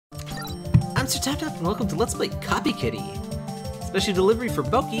Mr. Tap Tap, and welcome to Let's Play Copy Kitty. Special delivery for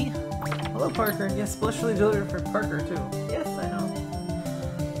Boki. Hello, Parker. Yes, specially delivered for Parker, too. Yes, I know.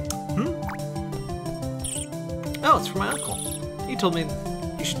 Oh, it's for my uncle. He told me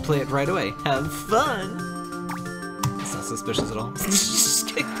you should play it right away. Have fun! It's not suspicious at all. Just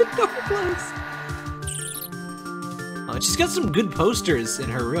kicked the door closed. Oh, and she's got some good posters in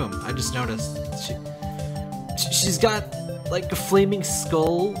her room. I just noticed. She's got, like, a flaming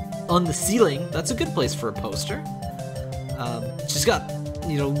skull on the ceiling. That's a good place for a poster. She's got,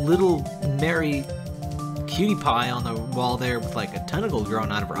 you know, little Mary cutie pie on the wall there with like a tentacle growing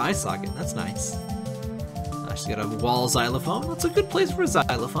out of her eye socket. That's nice. She's got a wall xylophone. That's a good place for a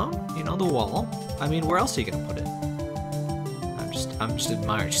xylophone. You know, the wall. I mean, where else are you gonna put it? I'm just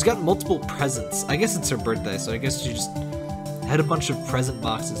admiring. She's got multiple presents. I guess it's her birthday, so I guess she just had a bunch of present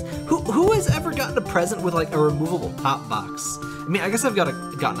boxes. Who has ever gotten a present with like a removable top box? I mean, I guess I've gotten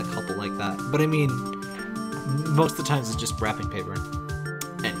a couple like that, but I mean, most of the times it's just wrapping paper.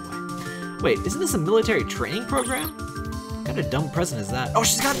 Anyway. Wait, isn't this a military training program? What kind of dumb present is that? Oh,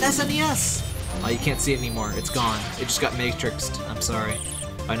 she's got an SNES! Oh, you can't see it anymore. It's gone. It just got matrixed. I'm sorry.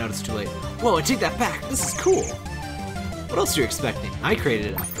 I know it's too late. Whoa, I take that back. This is cool. What else are you expecting? I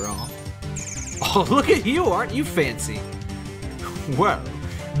created it after all. Oh, look at you. Aren't you fancy? Well,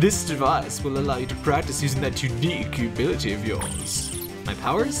 this device will allow you to practice using that unique ability of yours. My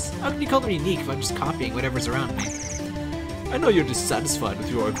powers? How can you call them unique if I'm just copying whatever's around me? I know you're dissatisfied with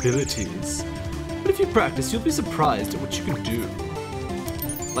your abilities, but if you practice, you'll be surprised at what you can do.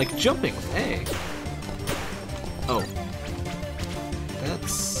 Like jumping with A. Oh.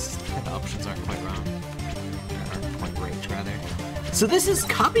 The options aren't quite wrong. Aren't quite right, rather. So this is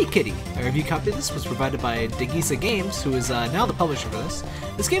Copy Kitty. A review copy of this was provided by Digisa Games, who is now the publisher for this.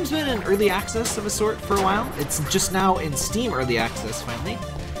 This game's been in early access of a sort for a while. It's just now in Steam early access, finally.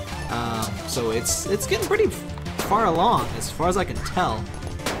 So it's getting pretty far along, as far as I can tell.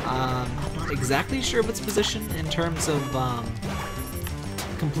 I'm not exactly sure of its position in terms of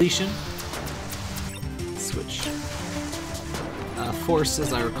completion. Switch. Force,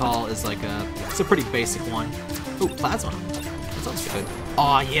 as I recall, is like it's a pretty basic one. Ooh, plasma. That sounds good.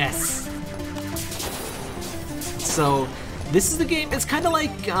 Aw, yes! So, this is the game, it's kind of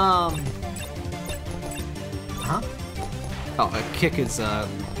like, huh? Oh, a kick is,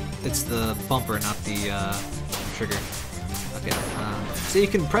 it's the bumper, not the, trigger. Okay, so you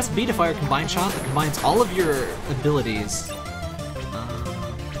can press B to fire a combined shot that combines all of your abilities.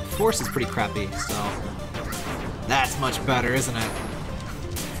 Force is pretty crappy, so that's much better, isn't it?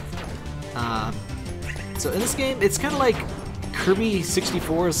 So in this game, it's kind of like Kirby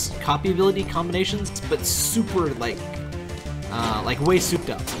 64's copy ability combinations, but super like way souped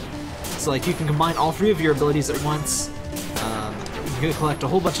up. So like you can combine all three of your abilities at once. You can collect a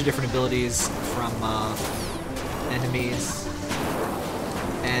whole bunch of different abilities from enemies,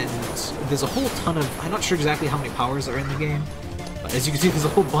 and there's a whole ton of. I'm not sure exactly how many powers are in the game, but as you can see, there's a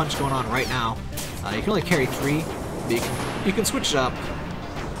whole bunch going on right now. You can only carry 3, but you can switch it up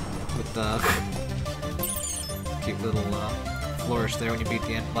with the cute little flourish there when you beat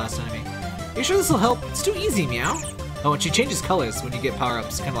the last enemy. Are you sure this will help? It's too easy, meow. Oh, and she changes colors when you get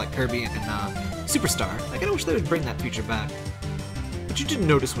power-ups, kind of like Kirby and Superstar. I kinda wish they would bring that feature back. But you didn't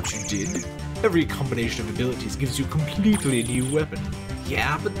notice what you did. Every combination of abilities gives you a completely new weapon.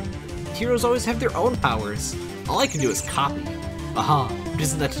 Yeah, but heroes always have their own powers. All I can do is copy. Aha, but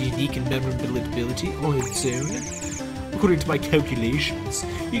isn't that a unique and memorable ability all its own? According to my calculations,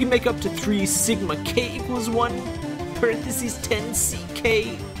 you can make up to 3 sigma k equals 1 parentheses 10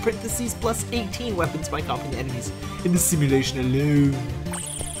 ck parentheses plus 18 weapons by copying the enemies in the simulation alone.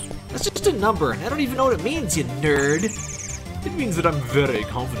 That's just a number, and I don't even know what it means, you nerd. It means that I'm very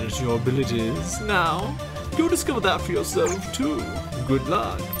confident in your abilities. Now, go discover that for yourself too. Good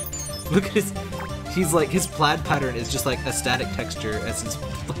luck. Look at his. He's like, his plaid pattern is just like a static texture as his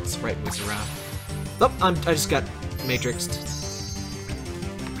sprite moves around. Oh, I just got matrixed.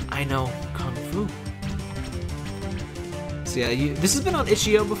 I know Kung Fu. So yeah, this has been on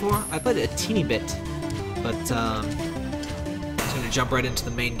Itchio before. I played it a teeny bit, but I'm just gonna jump right into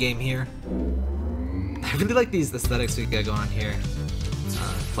the main game here. I really like these aesthetics we got going on here.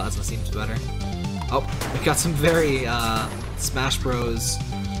 Plasma seems better. Oh, we got some very Smash Bros.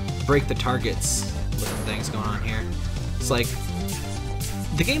 Break the targets looking things going on here. It's like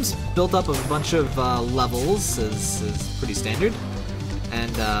the game's built up of a bunch of levels, is pretty standard,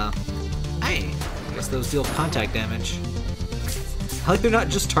 and hey, I guess those deal contact damage. I like they're not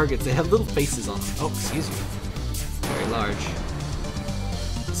just targets; they have little faces on them. Oh, excuse me, very large.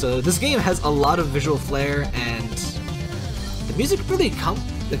 So this game has a lot of visual flair, and the music really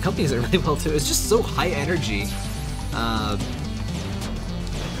accompanies it really well too. It's just so high energy.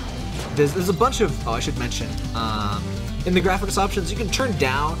 There's a bunch of, oh, I should mention, in the graphics options, you can turn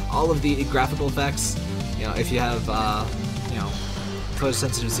down all of the graphical effects, you know, if you have, you know,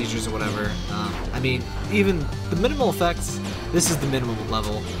 photosensitive seizures or whatever. I mean, even the minimal effects, this is the minimum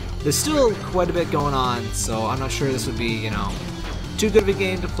level. There's still quite a bit going on, so I'm not sure this would be, you know, too good of a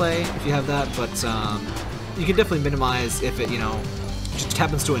game to play if you have that, but you can definitely minimize if it, you know, just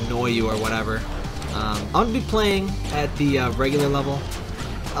happens to annoy you or whatever. I'm going to be playing at the regular level.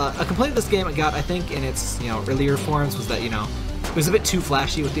 A complaint of this game I got, I think, in its, you know, earlier forms was that, you know, it was a bit too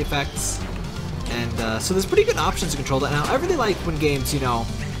flashy with the effects. And so there's pretty good options to control that. Now, I really like when games, you know,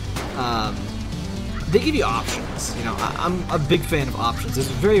 they give you options. You know, I'm a big fan of options. It's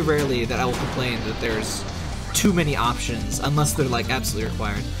very rarely that I will complain that there's too many options, unless they're, like, absolutely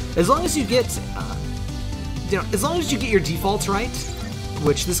required. As long as you get, you know, as long as you get your defaults right,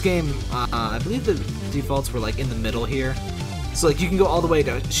 which this game, I believe the defaults were, like, in the middle here. So, like, you can go all the way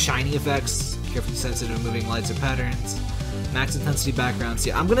to shiny effects, carefully sensitive moving lights or patterns, max intensity backgrounds.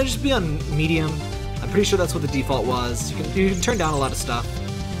 Yeah, I'm gonna just be on medium. I'm pretty sure that's what the default was. You can turn down a lot of stuff.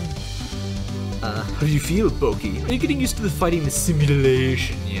 How do you feel, Boki? Are you getting used to the fighting the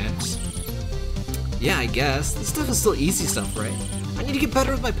simulation yet? Yeah, I guess. This stuff is still easy stuff, right? I need to get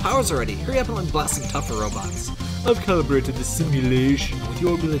better with my powers already. Hurry up and let me blast some tougher robots. I've calibrated the simulation with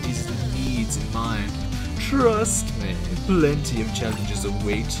your abilities and needs in mind. Trust me, plenty of challenges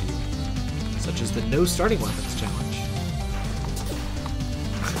await you. Such as the no starting weapons challenge.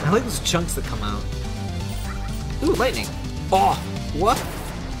 I like those chunks that come out. Ooh, lightning. Oh, what?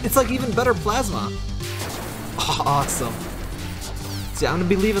 It's like even better plasma. Oh, awesome. So yeah, I'm gonna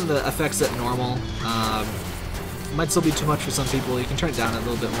be leaving the effects at normal. Might still be too much for some people. You can turn it down a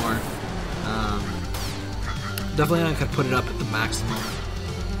little bit more. Definitely not gonna put it up at the maximum.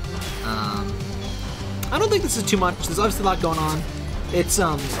 I don't think this is too much. There's obviously a lot going on. It's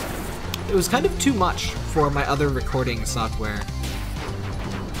it was kind of too much for my other recording software.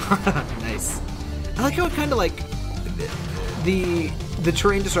 Nice. I like how it kind of like the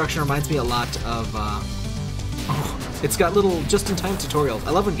terrain destruction reminds me a lot of. Oh, it's got little just-in-time tutorials.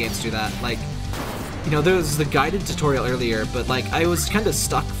 I love when games do that. Like, you know, there was the guided tutorial earlier, but like I was kind of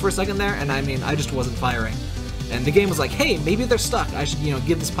stuck for a second there, and I mean, I just wasn't firing. And the game was like, hey, maybe they're stuck. I should, you know,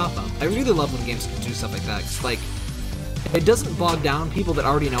 give this pop-up. I really love when games can do stuff like that. 'Cause, like, it doesn't bog down people that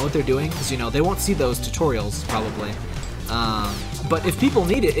already know what they're doing, because, you know, they won't see those tutorials, probably. But if people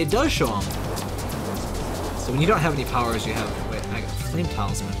need it, it does show them. So when you don't have any powers, you have... Wait, I got Flame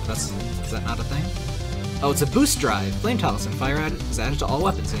Talisman. Is that not a thing? Oh, it's a boost drive. Flame Talisman. Fire is added to all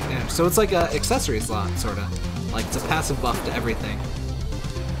weapons. Yeah. So it's like an accessory slot, sort of. Like, it's a passive buff to everything.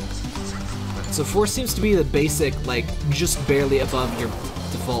 So Force seems to be the basic, like, just barely above your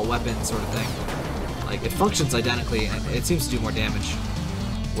default weapon sort of thing. Like, it functions identically, and it seems to do more damage.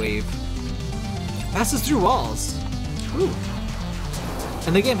 Wave. Passes through walls. Ooh.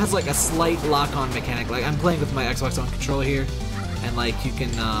 And the game has, like, a slight lock-on mechanic. Like, I'm playing with my Xbox One controller here, and, like, you can,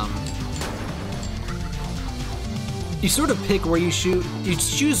 you sort of pick where you shoot. You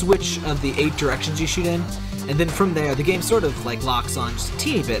choose which of the 8 directions you shoot in, and then from there, the game sort of, like, locks on just a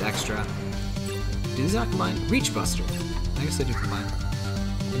teeny bit extra. Do these not combine? Reach Buster. I guess they do combine.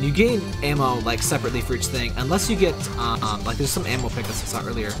 And you gain ammo, like, separately for each thing, unless you get, like, there's some ammo pickups I saw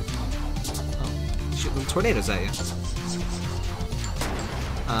earlier. Oh, shoot little tornadoes at you.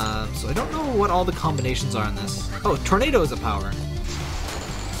 So I don't know what all the combinations are in this. Oh, Tornado is a power.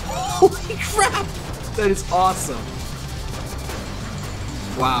 Holy crap! That is awesome.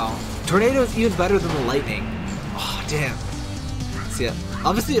 Wow. Tornado is even better than the lightning. Oh, damn. See,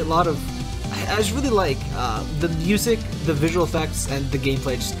 obviously a lot of... I just really like the music, the visual effects, and the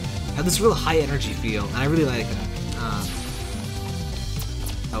gameplay just have this real high energy feel, and I really like that.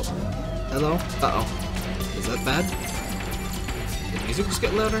 Oh. Hello? Uh-oh. Is that bad? Did the music just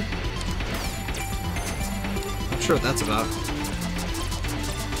get louder? Not sure what that's about.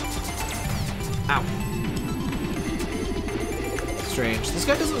 Ow. Strange. This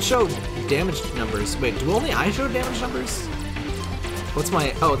guy doesn't show damage numbers. Wait, do only I show damage numbers? What's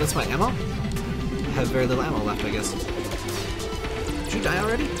my... Oh, that's my ammo? I have very little ammo left, I guess. Did you die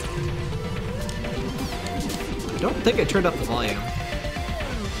already? I don't think I turned up the volume.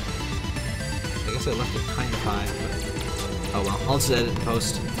 I guess I left it kind of high, but... Oh well, I'll just edit in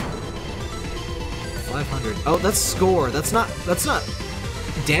post. 500. Oh, that's score. That's not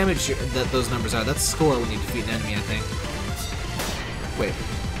damage that those numbers are. That's score when you defeat an enemy, I think. Wait.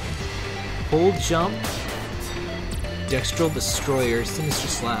 Hold jump. Dextral Destroyer, Sinister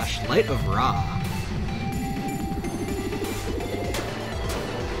Slash, Light of Ra.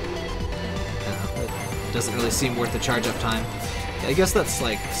 Doesn't really seem worth the charge up time. Yeah, I guess that's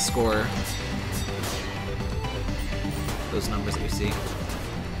like score. Those numbers that we see.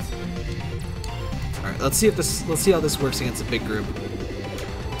 Alright, let's see how this works against a big group.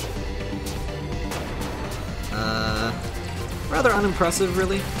 Rather unimpressive,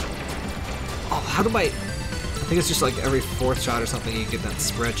 really. Oh, how do I think it's just like every 4th shot or something you get that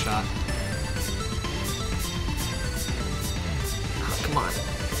spread shot. Oh, come on.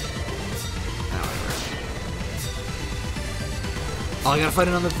 Oh, I gotta fight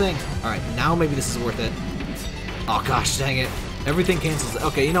another thing. Alright, now maybe this is worth it. Oh gosh, dang it. Everything cancels.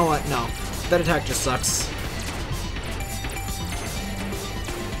 Okay, you know what? No. That attack just sucks.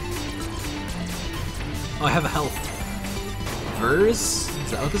 Oh, I have a health. Verse?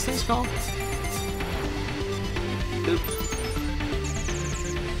 Is that what this thing's called? Oop.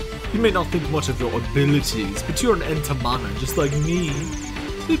 You may not think much of your abilities, but you're an Entamana, just like me.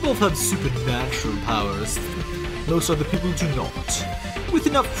 We both have supernatural powers. Most other people do not. With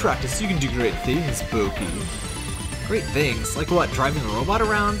enough practice, you can do great things, Boki. Great things? Like what, driving a robot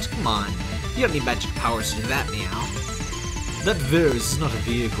around? Come on. You don't need magic powers to do that, meow. That Verse is not a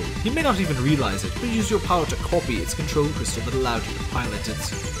vehicle. You may not even realize it, but use your power to copy its control crystal that allowed you to pilot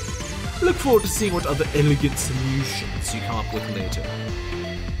it. Look forward to seeing what other elegant solutions you come up with later.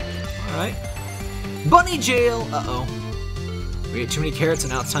 Alright. Bunny jail! Uh-oh. We ate too many carrots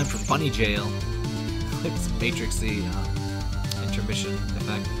and now it's time for bunny jail. It's Matrixy intermission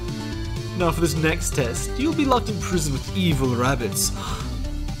effect. Now for this next test, you'll be locked in prison with evil rabbits.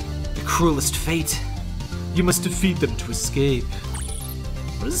 The cruelest fate. You must defeat them to escape.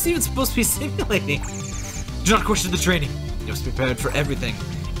 What is this even supposed to be simulating? Do not question the training. You must be prepared for everything,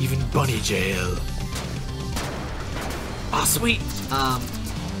 even bunny jail. Ah, sweet. Oh,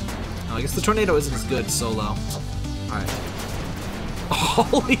 I guess the tornado isn't as good solo. Alright.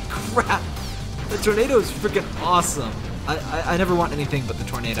 Holy crap! The tornado is freaking awesome. I never want anything but the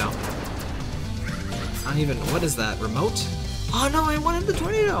tornado. I don't even, what is that, remote? Oh no, I wanted the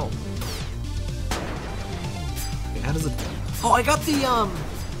tornado! Okay, how does it, oh, I got the,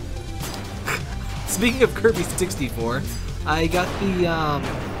 speaking of Kirby 64, I got the,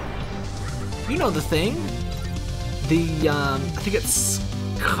 you know the thing? The, I think it's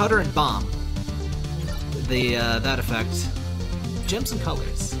Cutter and Bomb. The, that effect. Gems and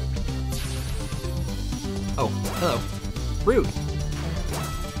colors. Oh, hello. Rude.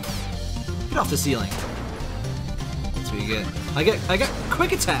 Get off the ceiling. That's what you get. I got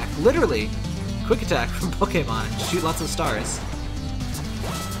quick attack, literally. Quick attack from Pokemon. Shoot lots of stars.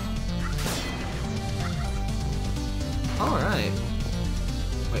 Alright.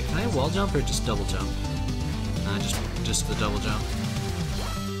 Wait, can I wall jump or just double jump? Nah, just the double jump.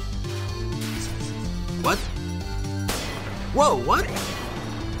 What? Whoa, what?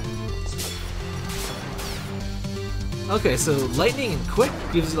 Okay, so lightning and quick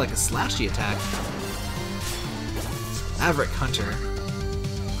gives you like a slashy attack. Maverick Hunter.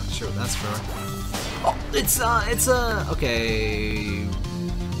 Not sure what that's for. Oh, it's okay.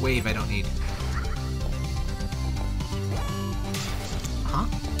 Wave I don't need. Huh?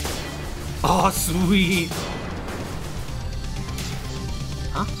 Oh, sweet!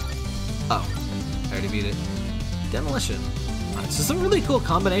 Huh? Oh, I already beat it. Demolition. So some really cool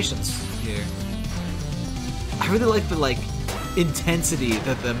combinations here. I really like the intensity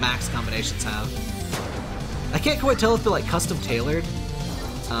that the max combinations have. I can't quite tell if they're like custom tailored.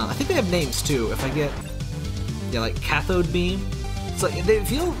 I think they have names too. If I get, yeah, like cathode beam. It's like they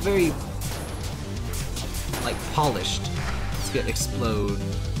feel very like polished. Let's get explode,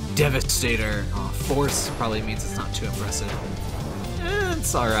 devastator. Oh, force probably means it's not too impressive.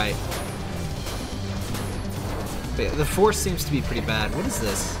 It's all right. But yeah, the force seems to be pretty bad. What is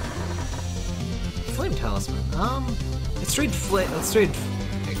this? Flame talisman. Let's trade let's trade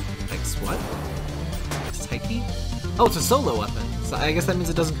X what? X-Taiki? Oh, it's a solo weapon. So I guess that means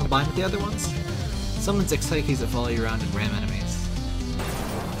it doesn't combine with the other ones. Summons X-Taikis that follow you around and ram enemies.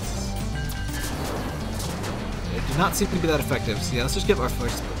 They do not seem to be that effective. So yeah, let's just give our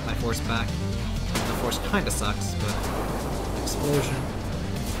my force back. The force kinda sucks, but explosion.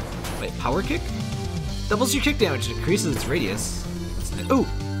 Wait, power kick? Doubles your kick damage and increases its radius. That's nice. Ooh!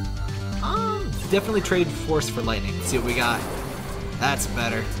 Definitely trade force for lightning. Let's see what we got. That's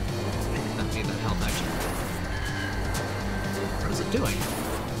better. That made that health actually. What is it doing?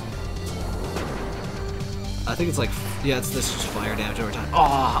 I think it's like, yeah, it's this just fire damage over time.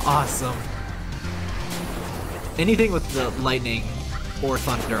 Oh, awesome. Anything with the lightning or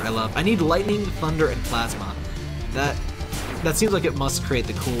thunder, I love. I need lightning, thunder, and plasma. That seems like it must create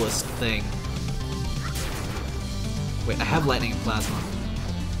the coolest thing. Wait, I have lightning and plasma.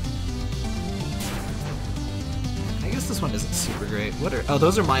 this one isn't super great. What are... Oh,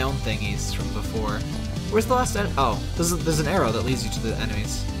 those are my own thingies from before. Where's the last... Oh, there's an arrow that leads you to the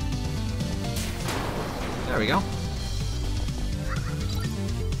enemies. There we go.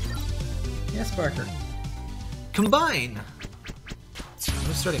 Yes, Parker. Combine!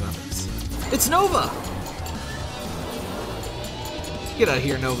 No starting weapons. It's Nova! Get out of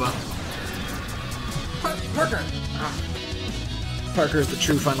here, Nova. Parker! Parker is the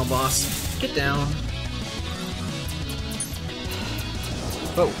true final boss. Get down.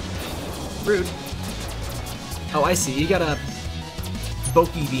 Oh. Rude. Oh, I see. You got a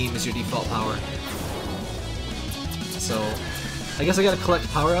Boki Beam as your default power. So, I guess I gotta collect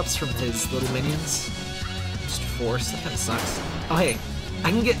power-ups from his little minions. Just force. That kinda sucks. Oh, hey.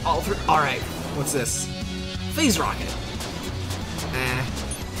 I can get all three. Alright. What's this? Phase Rocket.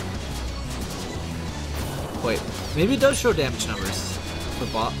 Wait. Maybe it does show damage numbers. The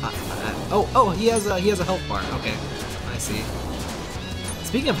bot. Oh, he has a health bar. Okay. I see.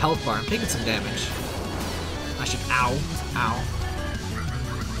 Speaking of health bar, I'm taking some damage. I should... Ow.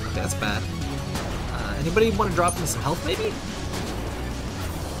 Okay, that's bad. Anybody want to drop me some health, maybe?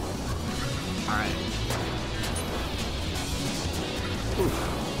 Alright.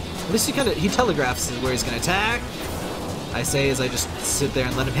 At least he telegraphs where he's gonna attack. I say as I just sit there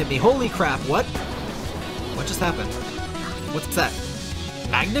and let him hit me. Holy crap, what? What just happened? What's that?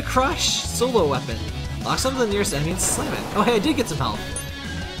 Magna Crush? Solo weapon. Locks onto the nearest enemy and slam it. Oh hey, I did get some health.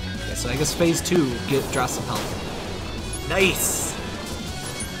 Okay, so I guess phase 2, draw some health. Nice!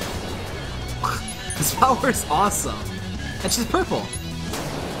 This power is awesome. And she's purple.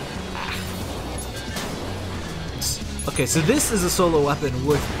 Okay, so this is a solo weapon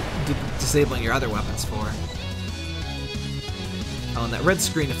worth disabling your other weapons for. Oh, and that red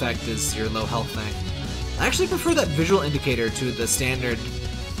screen effect is your low health thing. I actually prefer that visual indicator to the standard.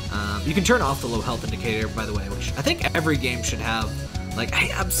 You can turn off the low health indicator, by the way, which I think every game should have. Like,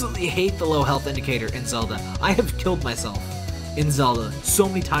 I absolutely hate the low health indicator in Zelda. I have killed myself in Zelda so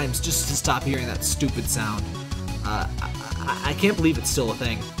many times just to stop hearing that stupid sound. I can't believe it's still a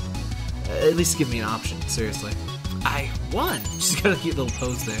thing. At least give me an option, seriously. I won! She's got a cute little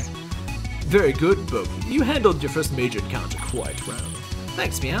pose there. Very good, Boki. You handled your first major encounter quite well.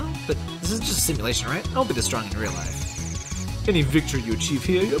 Thanks, Meow. But this is just a simulation, right? I won't be this strong in real life. Any victory you achieve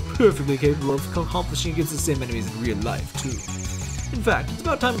here, you're perfectly capable of accomplishing against the same enemies in real life, too. In fact, it's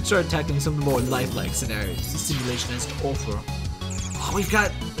about time to start tackling some of the more lifelike scenarios the simulation has to offer. Oh, we've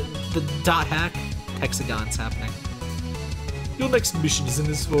got the dot hack hexagons happening. Your next mission is in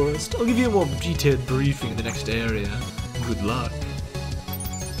this forest. I'll give you a more detailed briefing in the next area. Good luck.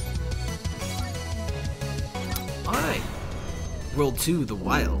 Alright. World 2, the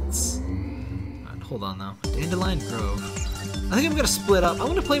Wilds. Right, hold on though. Dandelion Grove. I think I'm gonna split up. I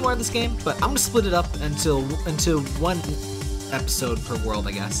want to play more of this game, but I'm gonna split it up until one episode per world,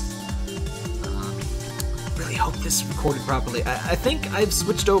 I guess. Really hope this is recorded properly. I think I've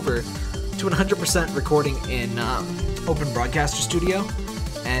switched over to 100% recording in Open Broadcaster Studio,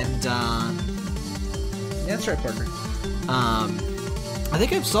 and yeah, that's right, Parker. I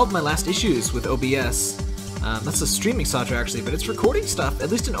think I've solved my last issues with OBS. That's a streaming software actually, but it's recording stuff, at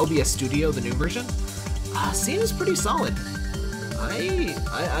least in OBS Studio, the new version. Seems pretty solid.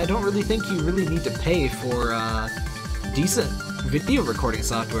 I don't really think you really need to pay for decent video recording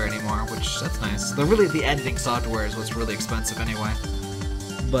software anymore, which that's nice. Though really the editing software is what's really expensive anyway.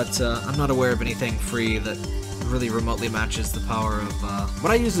 But I'm not aware of anything free that really remotely matches the power of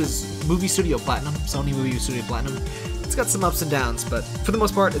what I use is Movie Studio Platinum, Sony Movie Studio Platinum. It's got some ups and downs, but for the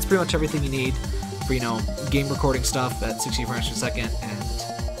most part, it's pretty much everything you need for, you know, game recording stuff at 60 frames per second, and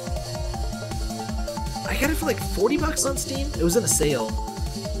I got it for like 40 bucks on Steam. It was in a sale,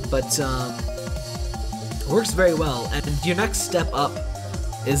 but it works very well, and your next step up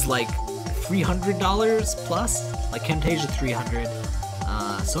is like $300 plus, like Camtasia 300.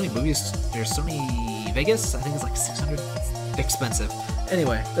 Sony Movies, there's Sony Vegas, I think it's like 600. It's expensive.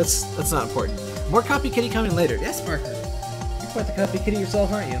 Anyway, that's not important. More Copy Kitty coming later. Yes, Parker. You're quite the copy kitty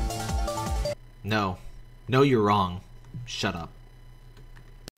yourself, aren't you? No. No, you're wrong. Shut up.